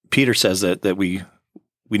Peter says that we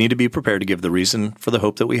need to be prepared to give the reason for the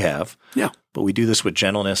hope that we have. Yeah. But we do this with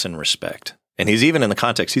gentleness and respect. And he's even in the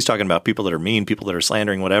context, he's talking about people that are mean, people that are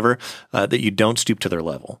slandering, whatever, that you don't stoop to their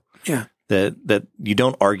level. Yeah. That you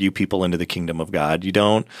don't argue people into the kingdom of God. You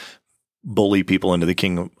don't bully people into the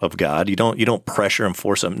kingdom of God. You don't pressure and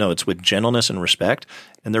force them. No, it's with gentleness and respect,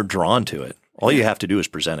 and they're drawn to it. All you have to do is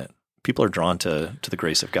present it. People are drawn to the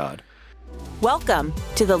grace of God. Welcome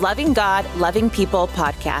to the Loving God, Loving People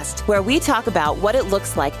podcast, where we talk about what it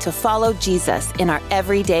looks like to follow Jesus in our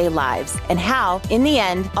everyday lives and how, in the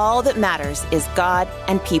end, all that matters is God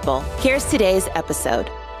and people. Here's today's episode.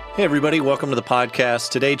 Hey, everybody. Welcome to the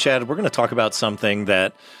podcast. Today, Chad, we're going to talk about something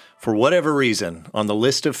that, for whatever reason, on the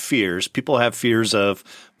list of fears, people have fears of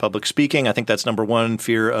public speaking. I think that's number one.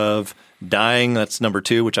 Fear of dying, that's number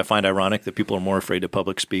two, which I find ironic that people are more afraid to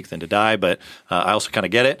public speak than to die, but I also kind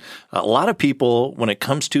of get it. A lot of people, when it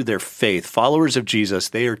comes to their faith, followers of Jesus,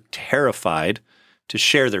 they are terrified to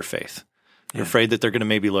share their faith. They're afraid that they're going to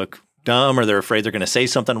maybe look dumb, or they're afraid they're going to say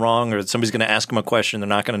something wrong, or that somebody's going to ask them a question, they're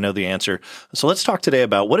not going to know the answer. So let's talk today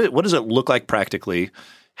about what does it look like practically.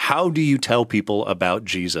 How do you tell people about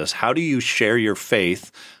Jesus? How do you share your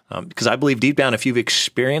faith? Because I believe deep down, if you've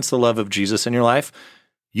experienced the love of Jesus in your life,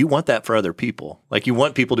 you want that for other people. Like, you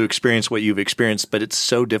want people to experience what you've experienced, but it's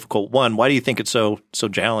so difficult. One, why do you think it's so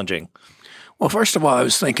challenging? Well, first of all, I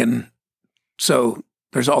was thinking, so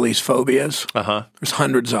there's all these phobias. There's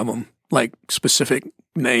hundreds of them, like specific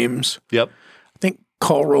names. Yep. I think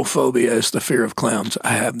coulrophobia is the fear of clowns. I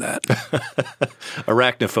have that.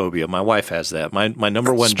 Arachnophobia. My wife has that. My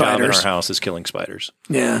number one job in Spiders. our house is killing spiders.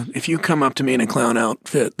 Yeah. If you come up to me in a clown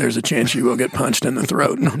outfit, there's a chance you will get punched in the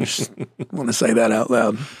throat. And I just want to say that out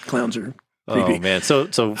loud. Clowns are creepy. Oh, man. So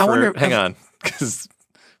hang on. Because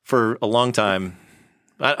for a long time,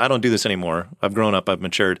 I don't do this anymore. I've grown up. I've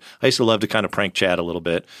matured. I used to love to kind of prank Chad a little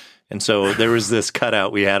bit. And so there was this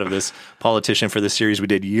cutout we had of this politician for this series we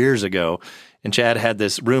did years ago. And Chad had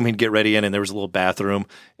this room he'd get ready in, and there was a little bathroom.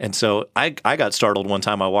 And so I got startled one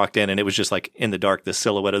time. I walked in, and it was just like in the dark, the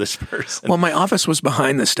silhouette of this person. Well, my office was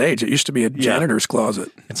behind the stage. It used to be a janitor's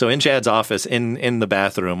closet. And so in Chad's office, in the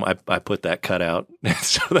bathroom, I put that cutout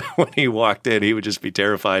so that when he walked in, he would just be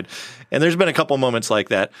terrified. And there's been a couple moments like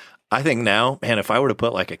that. I think now, man, if I were to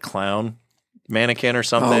put like a clown mannequin or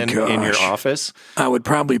something in your office, I would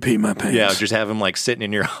probably pee my pants. Yeah, just have him like sitting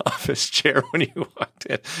in your office chair when you walked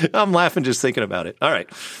in. I'm laughing just thinking about it. All right.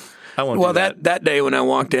 I won't do that. That day when I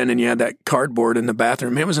walked in and you had that cardboard in the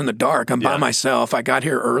bathroom, it was in the dark. I'm by myself. I got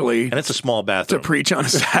here early. And it's a small bathroom. To preach on a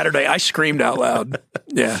Saturday. I screamed out loud.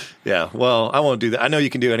 Yeah. Yeah. Well, I won't do that. I know you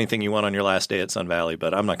can do anything you want on your last day at Sun Valley,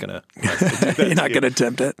 but I'm not going to. You're not going to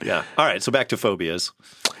attempt it. Yeah. All right. So back to phobias.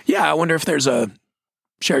 Yeah. I wonder if there's a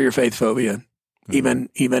share your faith phobia. Even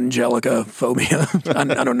evangelica phobia. I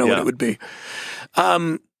don't know what it would be.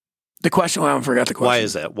 The question, I forgot the question. Why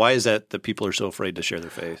is that? Why is that people are so afraid to share their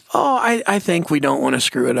faith? Oh, I think we don't want to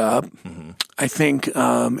screw it up. Mm-hmm. I think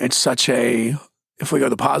it's such if we go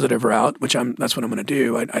the positive route, which that's what I'm going to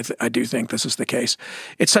do, I do think this is the case.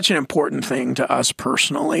 It's such an important thing to us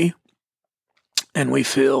personally, and we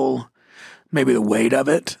feel maybe the weight of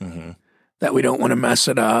it. Mm-hmm. That we don't want to mess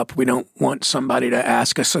it up. We don't want somebody to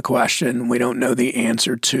ask us a question we don't know the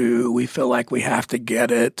answer to. We feel like we have to get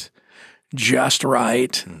it just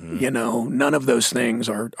right. Mm-hmm. You know, none of those things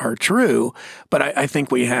are true, but I think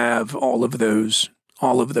we have all of those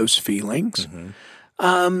feelings.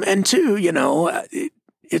 Mm-hmm. And two, you know,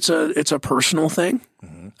 it's a personal thing.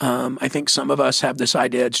 Mm-hmm. I think some of us have this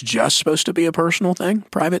idea it's just supposed to be a personal thing,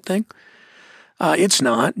 private thing. It's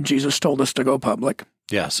not. Jesus told us to go public.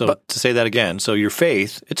 Yeah, so to say that again, so your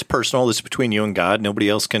faith, it's personal. This is between you and God. Nobody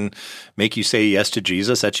else can make you say yes to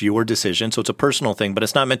Jesus. That's your decision. So it's a personal thing, but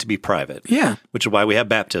it's not meant to be private. Yeah. Which is why we have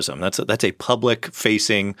baptism. That's a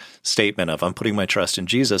public-facing statement of I'm putting my trust in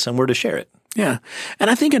Jesus, and we're to share it. Yeah. And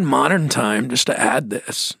I think in modern time, just to add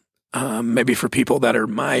this, maybe for people that are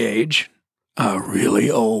my age,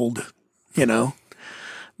 really old, you know,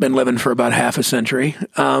 been living for about half a century.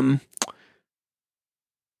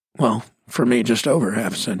 Well, for me, just over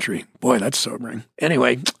half a century. Boy, that's sobering.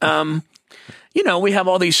 Anyway, you know, we have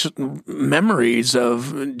all these memories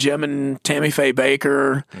of Jim and Tammy Faye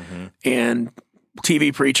Baker and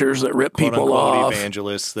TV preachers that rip people off.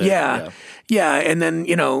 Evangelists. Yeah. And then,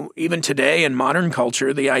 you know, even today in modern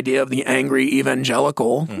culture, the idea of the angry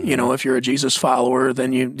evangelical, you know, if you're a Jesus follower,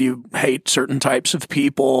 then you hate certain types of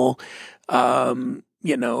people.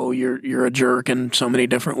 You know, you're a jerk in so many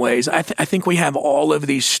different ways. I think we have all of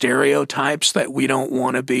these stereotypes that we don't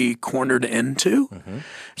want to be cornered into. Mm-hmm.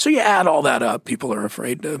 So you add all that up, people are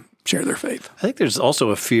afraid to share their faith. I think there's also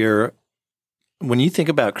a fear when you think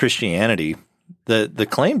about Christianity, the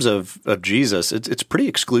claims of Jesus, it's pretty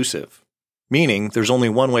exclusive, meaning there's only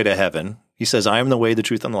one way to heaven. He says, I am the way, the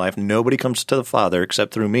truth, and the life. Nobody comes to the Father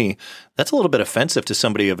except through me. That's a little bit offensive to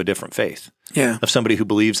somebody of a different faith. Yeah. Of somebody who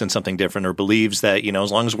believes in something different or believes that,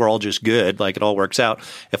 as long as we're all just good, like it all works out.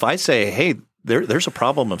 If I say, hey, there's a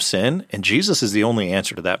problem of sin, and Jesus is the only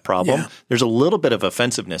answer to that problem, there's a little bit of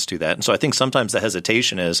offensiveness to that. And so I think sometimes the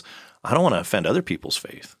hesitation is, I don't want to offend other people's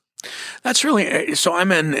faith. That's really – so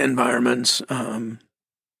I'm in environments,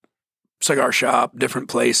 cigar shop, different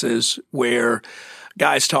places where –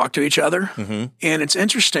 guys talk to each other. And it's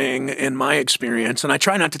interesting in my experience, and I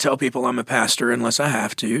try not to tell people I'm a pastor unless I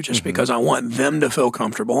have to, just because I want them to feel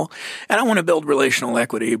comfortable. And I want to build relational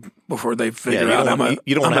equity before they figure out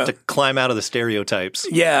you don't want to have to climb out of the stereotypes.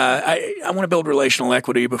 Yeah. I want to build relational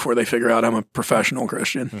equity before they figure out I'm a professional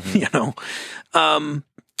Christian,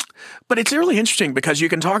 But it's really interesting because you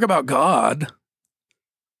can talk about God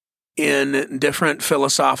in different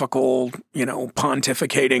philosophical,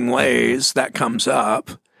 pontificating ways. That comes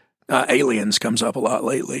up. Aliens comes up a lot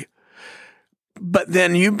lately. But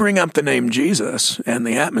then you bring up the name Jesus and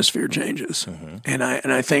the atmosphere changes. And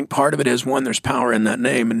I think part of it is, one, there's power in that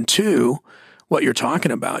name. And two, what you're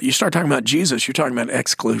talking about. You start talking about Jesus, you're talking about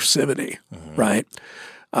exclusivity, right?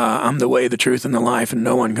 I'm the way, the truth, and the life, and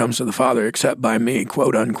no one comes to the Father except by me,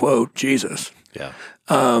 quote unquote, Jesus. Yeah.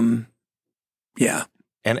 Yeah.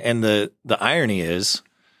 And the irony is,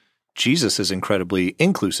 Jesus is incredibly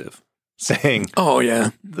inclusive, saying, "Oh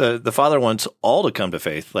yeah, the Father wants all to come to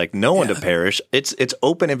faith, like no one to perish. It's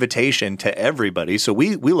open invitation to everybody." So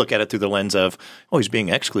we look at it through the lens of, oh, he's being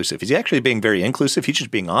exclusive. He's actually being very inclusive. He's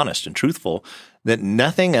just being honest and truthful. That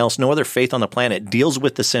nothing else, no other faith on the planet deals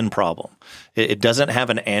with the sin problem. It doesn't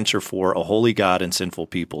have an answer for a holy God and sinful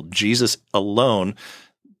people. Jesus alone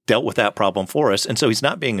dealt with that problem for us. And so he's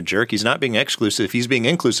not being a jerk. He's not being exclusive. He's being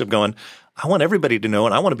inclusive, going, I want everybody to know,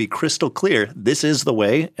 and I want to be crystal clear, this is the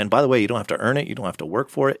way. And by the way, you don't have to earn it. You don't have to work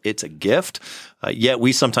for it. It's a gift. Yet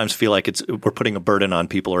we sometimes feel like we're putting a burden on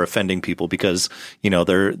people or offending people because,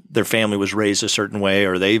 their family was raised a certain way,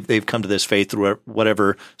 or they've come to this faith through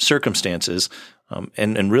whatever circumstances.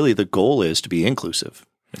 And really the goal is to be inclusive.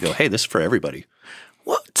 And go, hey, this is for everybody.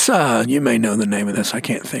 What you may know the name of this. I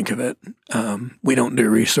can't think of it. We don't do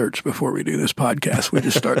research before we do this podcast. We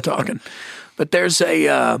just start talking. But there's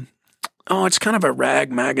it's kind of a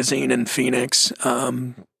rag magazine in Phoenix,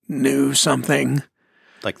 New something.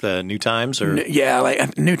 Like the New Times? Or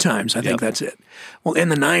like New Times. I think that's it. Well, in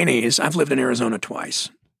the 90s, I've lived in Arizona twice.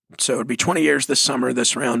 So it'd be 20 years this summer,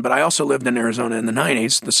 this round. But I also lived in Arizona in the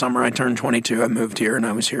 90s. The summer I turned 22, I moved here, and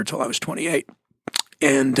I was here till I was 28.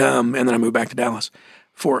 And then I moved back to Dallas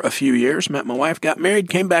for a few years, met my wife, got married,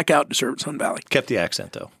 came back out to serve at Sun Valley. Kept the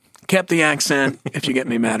accent, though. Kept the accent, if you get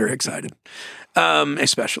me mad or excited,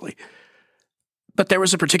 especially. But there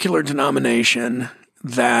was a particular denomination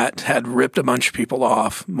that had ripped a bunch of people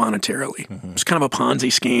off monetarily. It was kind of a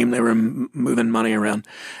Ponzi scheme. They were moving money around.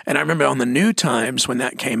 And I remember on the New Times when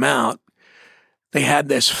that came out, they had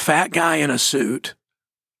this fat guy in a suit.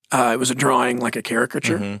 It was a drawing, like a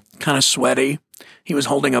caricature, kind of sweaty. He was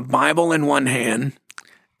holding a Bible in one hand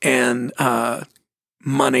and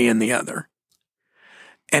money in the other.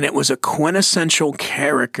 And it was a quintessential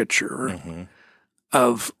caricature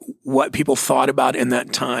of what people thought about in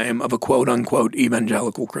that time of a quote-unquote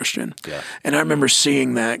evangelical Christian. Yeah. And I remember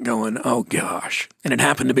seeing that going, oh, gosh. And it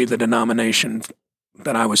happened to be the denomination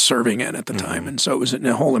that I was serving in at the time. And so it was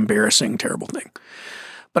a whole embarrassing, terrible thing.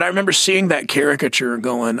 But I remember seeing that caricature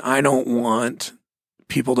going, I don't want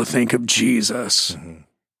people to think of Jesus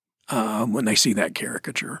when they see that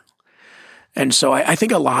caricature. And so I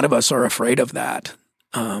think a lot of us are afraid of that,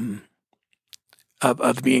 of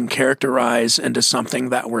being characterized into something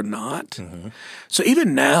that we're not. So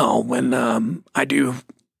even now, when I do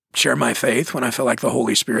share my faith, when I feel like the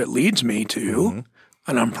Holy Spirit leads me to,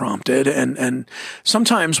 and I'm prompted, and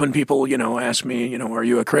sometimes when people, ask me, are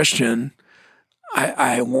you a Christian?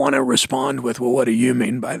 I want to respond with, well, what do you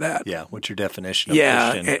mean by that? Yeah, what's your definition of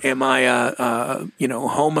Christian? Am I a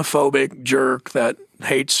homophobic jerk that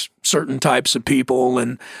hates certain types of people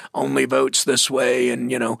and only votes this way? And,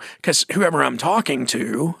 because whoever I'm talking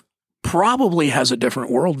to probably has a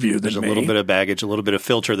different worldview than me. There's a little bit of baggage, a little bit of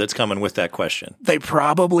filter that's coming with that question. They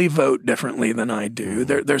probably vote differently than I do.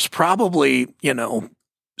 There's probably,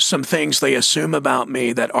 some things they assume about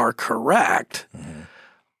me that are correct.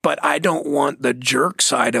 But I don't want the jerk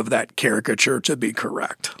side of that caricature to be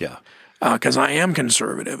correct. Yeah. Because I am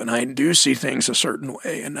conservative and I do see things a certain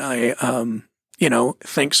way. And I,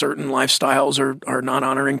 think certain lifestyles are not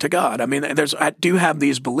honoring to God. I mean, I do have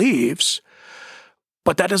these beliefs,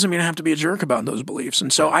 But that doesn't mean I have to be a jerk about those beliefs.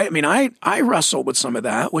 And so, I wrestle with some of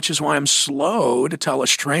that, which is why I'm slow to tell a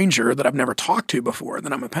stranger that I've never talked to before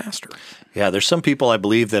that I'm a pastor. Yeah, there's some people I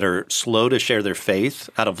believe that are slow to share their faith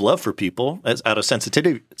out of love for people, out of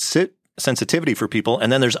sensitivity for people.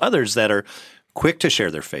 And then there's others that are quick to share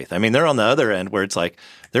their faith. I mean, they're on the other end where it's like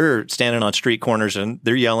they're standing on street corners and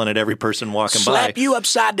they're yelling at every person walking by. Slap you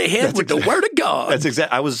upside the head with the word of God. That's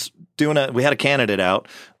exactly. We had a candidate out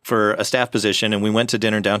for a staff position, and we went to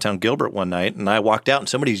dinner in downtown Gilbert one night, and I walked out and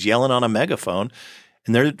somebody's yelling on a megaphone,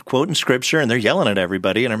 and they're quoting scripture and they're yelling at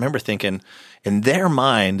everybody. And I remember thinking, in their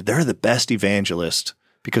mind, they're the best evangelist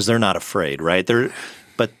because they're not afraid, right?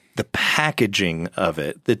 But the packaging of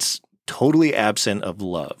it, that's totally absent of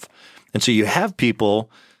love. And so you have people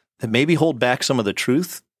that maybe hold back some of the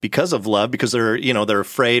truth because of love, because they're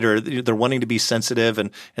afraid or they're wanting to be sensitive. And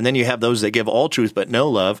then you have those that give all truth but no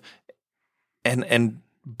love. And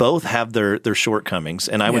both have their shortcomings.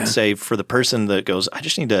 And I would say for the person that goes, I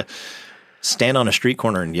just need to stand on a street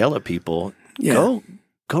corner and yell at people, go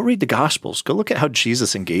read the Gospels. Go look at how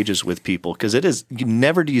Jesus engages with people, because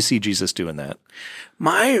never do you see Jesus doing that.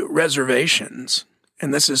 My reservations,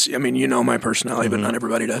 and this is, my personality, but not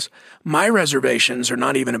everybody does. My reservations are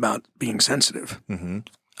not even about being sensitive.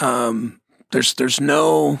 There's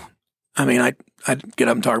no, I get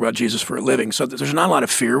up and talk about Jesus for a living, so there's not a lot of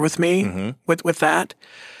fear with me with that.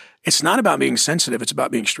 It's not about being sensitive; it's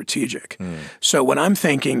about being strategic. So what I'm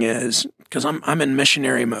thinking is, because I'm in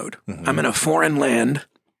missionary mode, I'm in a foreign land,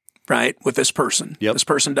 right, with this person. Yep. This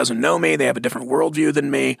person doesn't know me; they have a different worldview than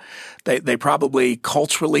me. They probably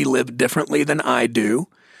culturally live differently than I do.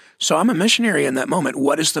 So I'm a missionary in that moment.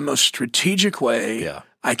 What is the most strategic way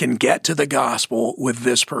I can get to the gospel with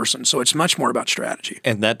this person? So it's much more about strategy.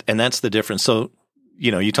 And that's the difference. So,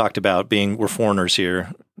 you talked about we're foreigners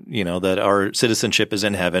here, that our citizenship is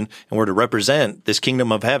in heaven, and we're to represent this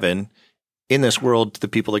kingdom of heaven in this world to the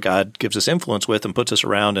people that God gives us influence with and puts us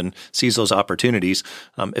around and sees those opportunities.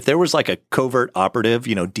 If there was like a covert operative,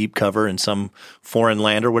 deep cover in some foreign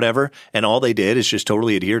land or whatever, and all they did is just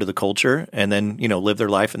totally adhere to the culture and then, live their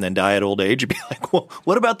life and then die at old age, you'd be like, well,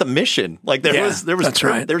 what about the mission? Like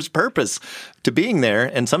there's purpose to being there.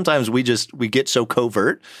 And sometimes we get so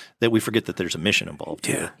covert that we forget that there's a mission involved.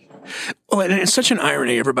 Yeah. Well, and it's such an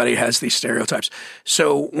irony. Everybody has these stereotypes.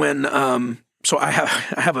 So when, So I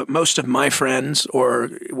have most of my friends, or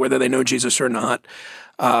whether they know Jesus or not,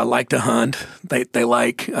 like to hunt. They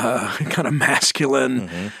like kind of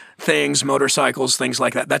masculine things, motorcycles, things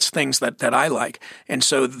like that. That's things that I like. And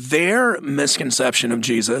so their misconception of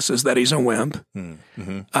Jesus is that he's a wimp,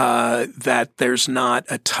 that there's not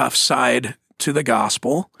a tough side to the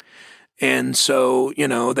gospel. And so,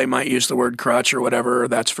 they might use the word crutch or whatever,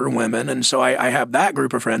 that's for women. And so I have that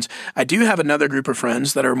group of friends. I do have another group of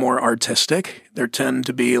friends that are more artistic. They tend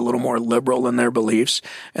to be a little more liberal in their beliefs.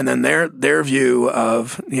 And then their view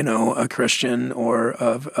of, a Christian or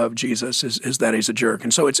of Jesus is that he's a jerk.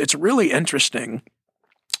 And so it's really interesting,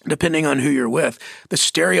 depending on who you're with, the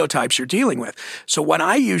stereotypes you're dealing with. So what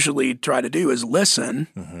I usually try to do is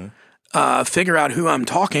listen, figure out who I'm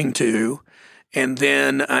talking to, and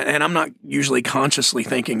then, and I'm not usually consciously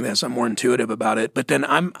thinking this, I'm more intuitive about it, but then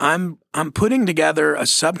I'm putting together a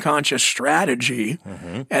subconscious strategy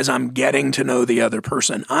as I'm getting to know the other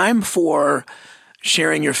person. I'm for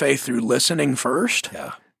sharing your faith through listening first.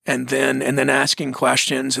 Yeah. And then asking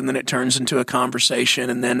questions, and then it turns into a conversation.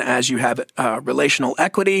 And then as you have relational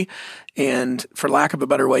equity, and for lack of a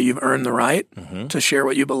better way, you've earned the right to share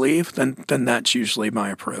what you believe, then that's usually my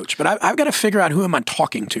approach. But I've got to figure out who am I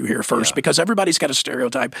talking to here first, because everybody's got a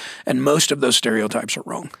stereotype, and most of those stereotypes are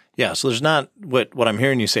wrong. Yeah, so there's not what I'm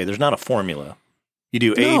hearing you say. There's not a formula. You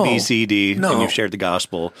do A, B, C, D, and you've shared the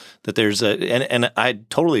gospel. That there's and I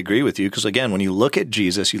totally agree with you, because again, when you look at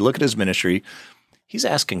Jesus, you look at his ministry. He's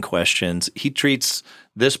asking questions. He treats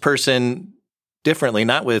this person differently,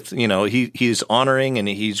 not with, he's honoring and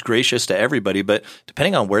he's gracious to everybody, but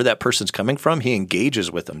depending on where that person's coming from, he engages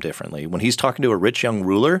with them differently. When he's talking to a rich young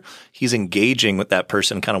ruler, he's engaging with that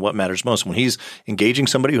person, kind of what matters most. When he's engaging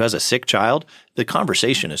somebody who has a sick child, the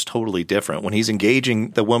conversation is totally different. When he's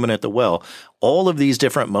engaging the woman at the well, all of these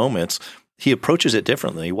different moments, he approaches it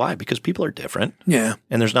differently. Why? Because people are different. Yeah.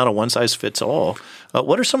 And there's not a one-size-fits-all.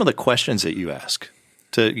 What are some of the questions that you ask?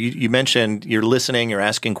 You mentioned you're listening, you're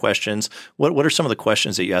asking questions. What are some of the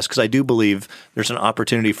questions that you ask? Because I do believe there's an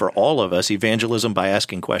opportunity for all of us, evangelism by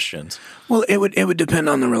asking questions. Well, it would depend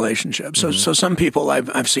on the relationship. So some people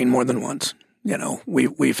I've seen more than once.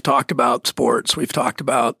 We've talked about sports, we've talked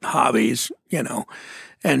about hobbies,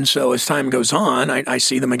 and so as time goes on, I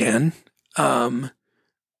see them again.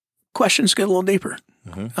 Questions get a little deeper.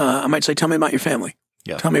 I might say, "Tell me about your family."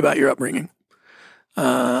 Yeah. Tell me about your upbringing.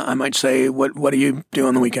 I might say, what do you do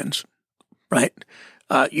on the weekends? Right?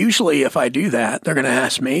 Usually if I do that, they're going to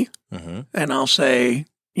ask me, and I'll say,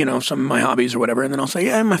 some of my hobbies or whatever, and then I'll say,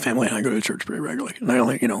 yeah, my family and I go to church pretty regularly. And they're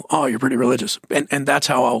like, oh, you're pretty religious. And that's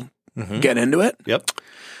how I'll get into it. Yep.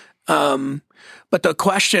 But the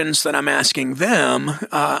questions that I'm asking them,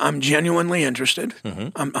 I'm genuinely interested.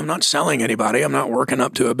 I'm not selling anybody. I'm not working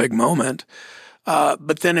up to a big moment.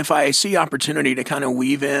 But then if I see opportunity to kind of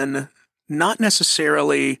weave in, not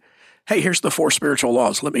necessarily, hey, here's the 4 spiritual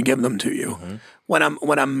laws. Let me give them to you. What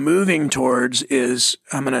I'm moving towards is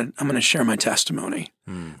I'm gonna share my testimony.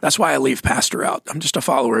 That's why I leave pastor out. I'm just a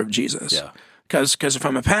follower of Jesus. Yeah. Because if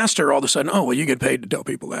I'm a pastor, all of a sudden, oh, well, you get paid to tell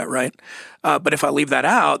people that, right? But if I leave that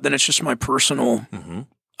out, then it's just my personal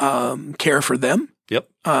care for them. Yep.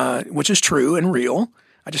 Which is true and real.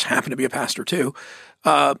 I just happen to be a pastor too.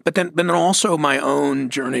 But then also my own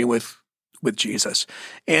journey with Jesus.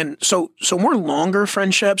 And so more longer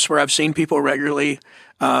friendships where I've seen people regularly,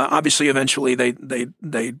 obviously eventually they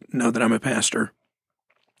know that I'm a pastor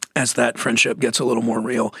as that friendship gets a little more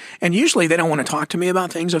real. And usually they don't want to talk to me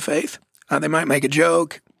about things of faith. They might make a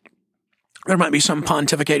joke. There might be some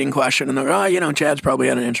pontificating question and they're, Chad's probably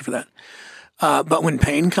had an answer for that. But when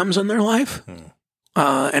pain comes in their life,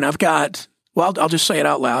 and I've got, well, I'll just say it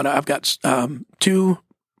out loud. I've got 2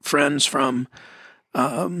 friends from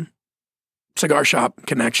cigar shop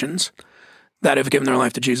connections that have given their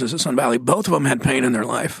life to Jesus at Sun Valley. Both of them had pain in their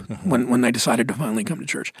life when they decided to finally come to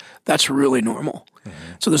church. That's really normal.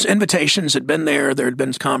 So those invitations had been there. There had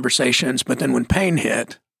been conversations. But then when pain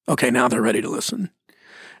hit, okay, now they're ready to listen.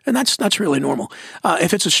 And that's really normal.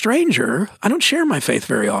 If it's a stranger, I don't share my faith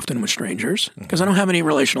very often with strangers because I don't have any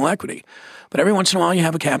relational equity. But every once in a while, you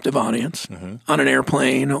have a captive audience on an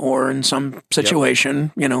airplane or in some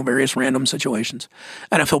situation, various random situations.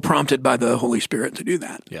 And I feel prompted by the Holy Spirit to do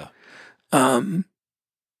that. Yeah. And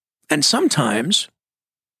sometimes,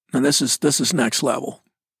 and this is next level.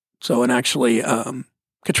 So, and actually,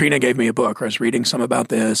 Katrina gave me a book. I was reading some about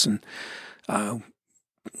this, and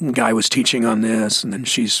guy was teaching on this, and then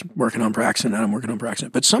she's working on Praxin, and I'm working on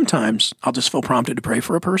Praxin. But sometimes I'll just feel prompted to pray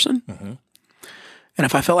for a person. And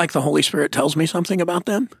if I feel like the Holy Spirit tells me something about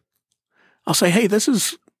them, I'll say, hey, this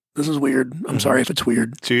is weird. I'm sorry if it's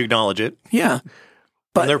weird. So you acknowledge it. Yeah.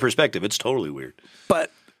 From their perspective, it's totally weird.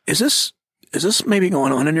 But is this maybe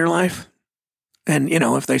going on in your life? And,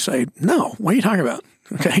 if they say, no, what are you talking about?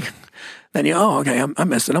 Okay. Then okay, I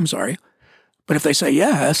missed it. I'm sorry. But if they say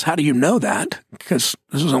yes, how do you know that? Because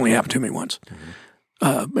this has only happened to me once.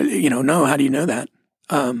 But no, how do you know that?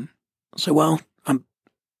 So, well, I'm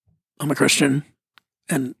a Christian,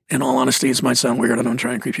 and in all honesty, this might sound weird. I don't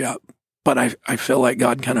try and creep you out, but I feel like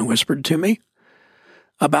God kind of whispered to me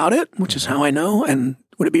about it, which is how I know. And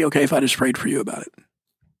would it be okay if I just prayed for you about it?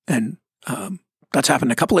 And that's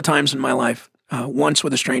happened a couple of times in my life. Once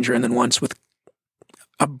with a stranger, and then once with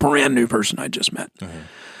a brand new person I just met.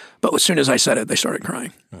 But as soon as I said it, they started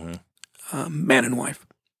crying, man and wife.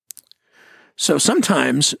 So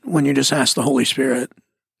sometimes when you just ask the Holy Spirit,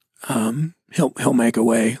 he'll make a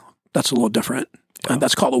way. That's a little different.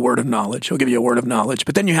 That's called a word of knowledge. He'll give you a word of knowledge.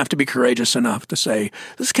 But then you have to be courageous enough to say,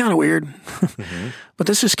 this is kind of weird, but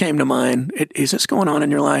this just came to mind. Is this going on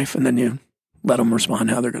in your life? And then you let them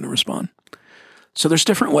respond how they're going to respond. So there's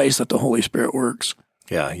different ways that the Holy Spirit works.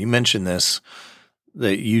 Yeah, you mentioned this,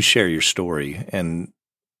 that you share your story. And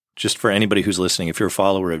just for anybody who's listening, if you're a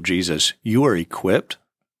follower of Jesus, you are equipped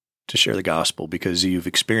to share the gospel because you've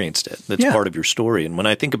experienced it. That's part of your story. And when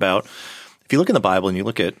I think about, if you look in the Bible and you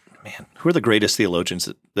look at, man, who are the greatest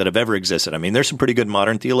theologians that have ever existed? I mean, there's some pretty good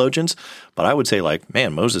modern theologians, but I would say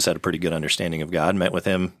Moses had a pretty good understanding of God, met with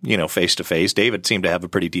him, face to face. David seemed to have a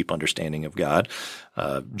pretty deep understanding of God.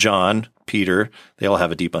 John, Peter, they all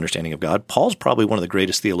have a deep understanding of God. Paul's probably one of the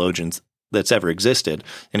greatest theologians that's ever existed.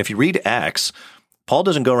 And if you read Acts, Paul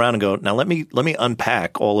doesn't go around and go, now let me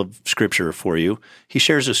unpack all of Scripture for you. He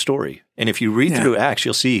shares his story. And if you read through Acts,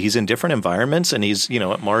 you'll see he's in different environments, and he's,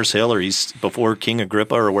 at Mars Hill, or he's before King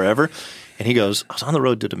Agrippa or wherever. And he goes, I was on the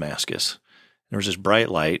road to Damascus. There was this bright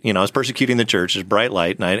light. I was persecuting the church, this bright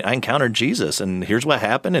light, and I encountered Jesus. And here's what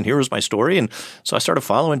happened, and here was my story. And so I started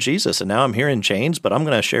following Jesus, and now I'm here in chains, but I'm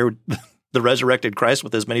going to share the resurrected Christ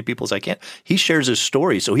with as many people as I can. He shares his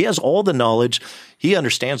story. So he has all the knowledge. He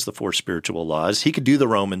understands the 4 spiritual laws. He could do the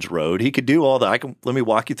Romans road. He could do all that. Let me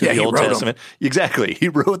walk you through the Old Testament. Exactly. He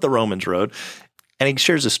wrote the Romans road, and he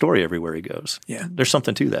shares his story everywhere he goes. Yeah. There's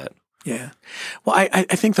something to that. Yeah. Well, I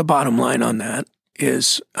think the bottom line on that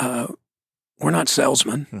is we're not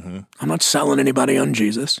salesmen. I'm not selling anybody on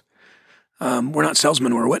Jesus. We're not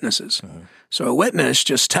salesmen. We're witnesses. So a witness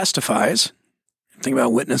just testifies think about a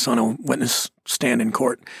witness on a witness stand in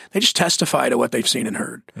court. They just testify to what they've seen and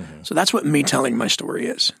heard. So that's what me telling my story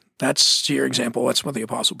is. That's, to your example, that's what the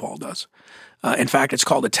Apostle Paul does. In fact, it's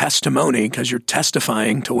called a testimony because you're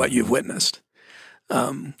testifying to what you've witnessed.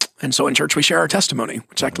 And so in church, we share our testimony,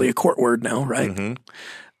 which is actually a court word now, right?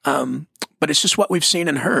 But it's just what we've seen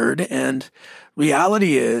and heard. And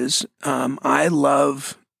reality is, I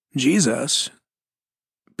love Jesus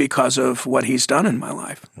because of what he's done in my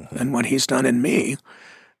life and what he's done in me.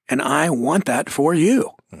 And I want that for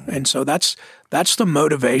you. And so that's the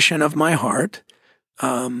motivation of my heart.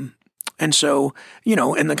 And so, you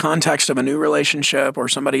know, in the context of a new relationship or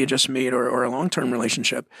somebody you just meet or a long-term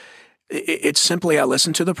relationship, it's simply I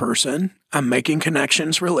listen to the person. I'm making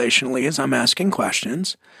connections relationally as I'm asking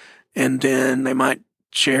questions. And then they might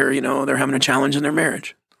share, you know, they're having a challenge in their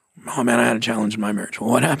marriage. Oh, man, I had a challenge in my marriage. Well,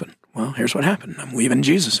 what happened? Well, here's what happened. I'm weaving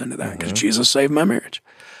Jesus into that because Jesus saved my marriage.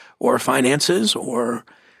 Or finances or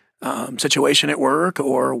situation at work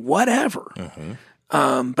or whatever.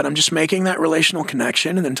 But I'm just making that relational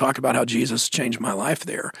connection and then talk about how Jesus changed my life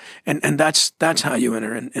there. And that's how you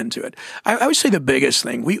enter into it. I would say the biggest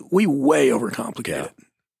thing, we way overcomplicate it.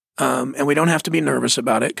 And we don't have to be nervous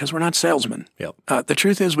about it because we're not salesmen. The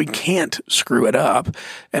truth is we can't screw it up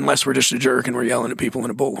unless we're just a jerk and we're yelling at people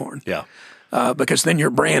in a bullhorn. Because then you're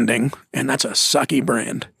branding, and that's a sucky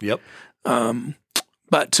brand.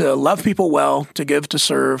 But to love people well, to give, to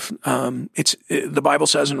serve, the Bible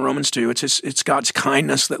says in Romans 2, it's God's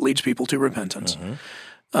kindness that leads people to repentance.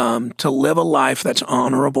 To live a life that's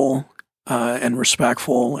honorable and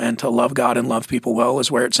respectful and to love God and love people well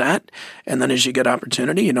is where it's at. And then as you get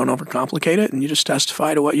opportunity, you don't overcomplicate it and you just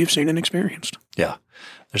testify to what you've seen and experienced.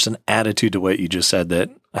 There's an attitude to what you just said that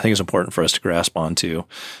I think is important for us to grasp onto,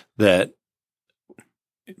 that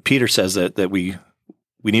Peter says that we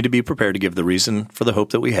need to be prepared to give the reason for the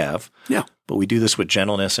hope that we have. But we do this with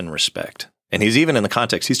gentleness and respect. And he's even in the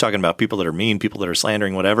context, he's talking about people that are mean, people that are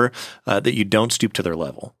slandering, whatever, that you don't stoop to their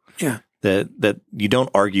level. That you don't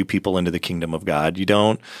argue people into the kingdom of God. You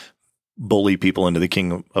don't bully people into the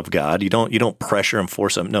kingdom of God. You don't pressure and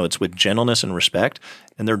force them. No, it's with gentleness and respect,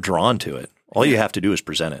 and they're drawn to it. All you have to do is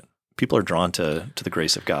present it. People are drawn to the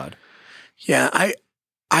grace of God.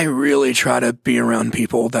 I really try to be around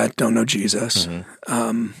people that don't know Jesus.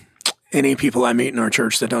 Any people I meet in our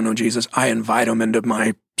church that don't know Jesus, I invite them into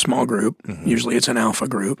my small group. Usually it's an alpha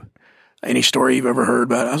group. Any story you've ever heard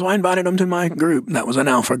about, I invited them to my group. That was an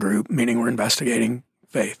alpha group, meaning we're investigating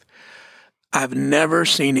faith. I've never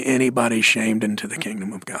seen anybody shamed into the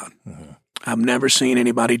kingdom of God. I've never seen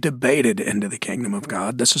anybody debated into the kingdom of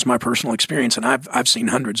God. This is my personal experience, and I've seen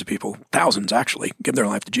hundreds of people, thousands actually, give their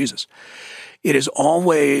life to Jesus. It is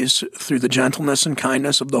always through the gentleness and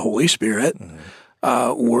kindness of the Holy Spirit,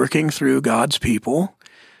 working through God's people,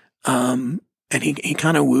 and he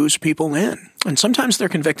kind of woos people in. And sometimes they're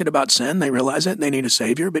convicted about sin. They realize it. They need a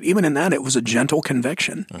Savior. But even in that, it was a gentle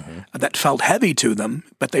conviction that felt heavy to them,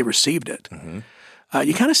 but they received it.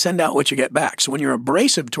 You kind of send out what you get back. So when you're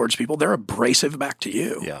abrasive towards people, they're abrasive back to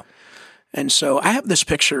you. And so I have this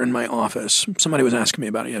picture in my office. Somebody was asking me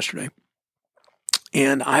about it yesterday.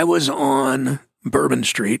 And I was on Bourbon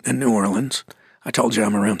Street in New Orleans. I told you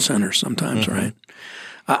I'm around sinners sometimes, right?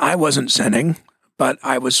 I wasn't sinning, but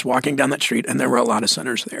I was walking down that street, and there were a lot of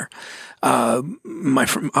sinners there. We're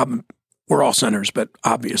all sinners, but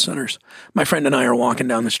obvious sinners. My friend and I are walking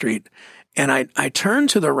down the street, and I turn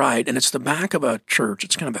to the right, and it's the back of a church.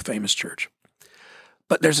 It's kind of a famous church.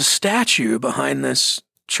 But there's a statue behind this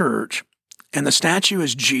church, and the statue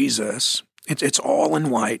is Jesus. It's all in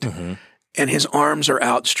white. And his arms are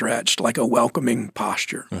outstretched like a welcoming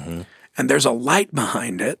posture. And there's a light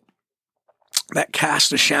behind it that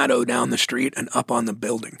casts a shadow down the street and up on the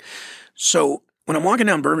building. So when I'm walking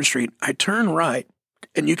down Bourbon Street, I turn right,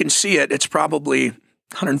 and you can see it. It's probably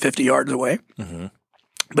 150 yards away,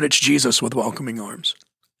 but it's Jesus with welcoming arms.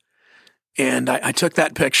 And I took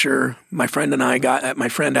that picture. My friend and I my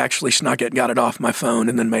friend actually snuck it, got it off my phone,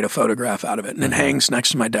 and then made a photograph out of it. And it hangs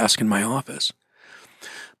next to my desk in my office.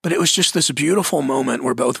 But it was just this beautiful moment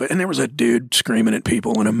where and there was a dude screaming at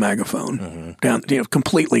people in a megaphone,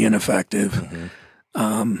 completely ineffective.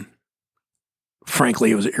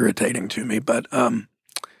 Frankly, it was irritating to me. But and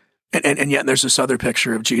yet there's this other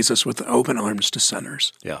picture of Jesus with open arms to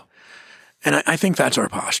sinners. And I think that's our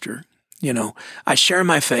posture. I share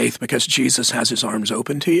my faith because Jesus has his arms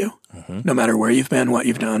open to you, no matter where you've been, what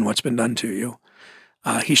you've done, what's been done to you.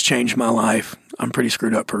 He's changed my life. I'm a pretty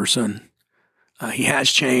screwed up person. He has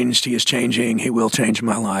changed. He is changing. He will change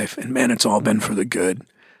my life. And man, it's all been for the good.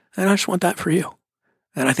 And I just want that for you.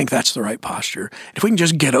 And I think that's the right posture. If we can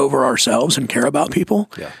just get over ourselves and care about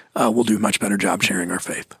people, we'll do a much better job sharing our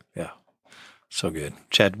faith. Yeah. So good.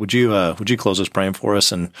 Chad, would you close us praying for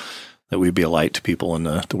us and that we'd be a light to people in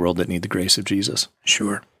the world that need the grace of Jesus?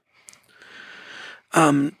 Sure.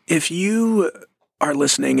 If you are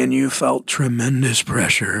listening and you felt tremendous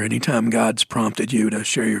pressure anytime God's prompted you to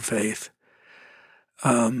share your faith,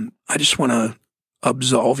 I just want to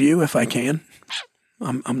absolve you if I can.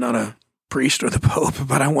 I'm not a priest or the Pope,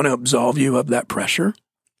 but I want to absolve you of that pressure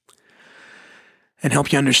and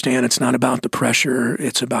help you understand it's not about the pressure,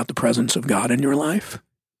 it's about the presence of God in your life.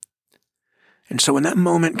 And so when that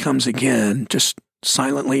moment comes again, just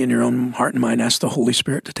silently in your own heart and mind, ask the Holy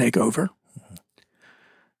Spirit to take over.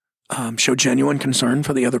 Show genuine concern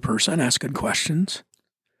for the other person, ask good questions.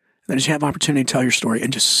 And then as you have opportunity to tell your story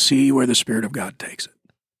and just see where the Spirit of God takes it.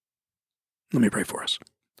 Let me pray for us.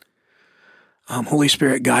 Holy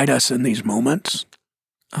Spirit, guide us in these moments.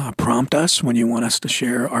 Prompt us when you want us to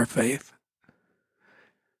share our faith.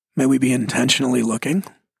 May we be intentionally looking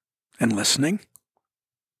and listening.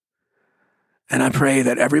 And I pray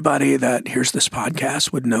that everybody that hears this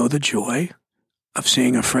podcast would know the joy of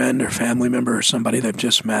seeing a friend or family member or somebody they've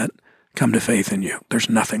just met come to faith in you. There's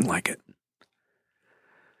nothing like it.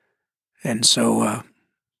 And so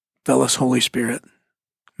fill us, Holy Spirit.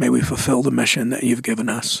 May we fulfill the mission that you've given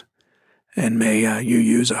us. And may you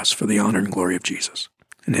use us for the honor and glory of Jesus.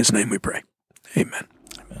 In his name we pray. Amen.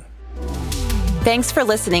 Amen. Thanks for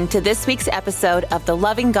listening to this week's episode of the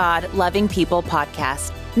Loving God, Loving People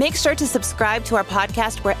podcast. Make sure to subscribe to our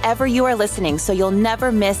podcast wherever you are listening so you'll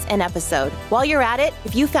never miss an episode. While you're at it,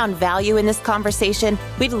 if you found value in this conversation,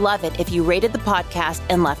 we'd love it if you rated the podcast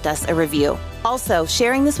and left us a review. Also,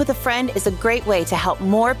 sharing this with a friend is a great way to help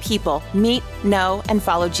more people meet, know, and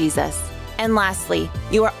follow Jesus. And lastly,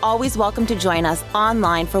 you are always welcome to join us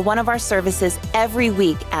online for one of our services every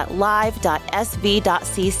week at live.sv.cc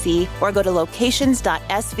or go to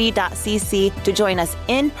locations.sv.cc to join us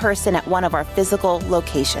in person at one of our physical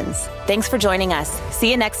locations. Thanks for joining us. See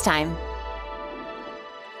you next time.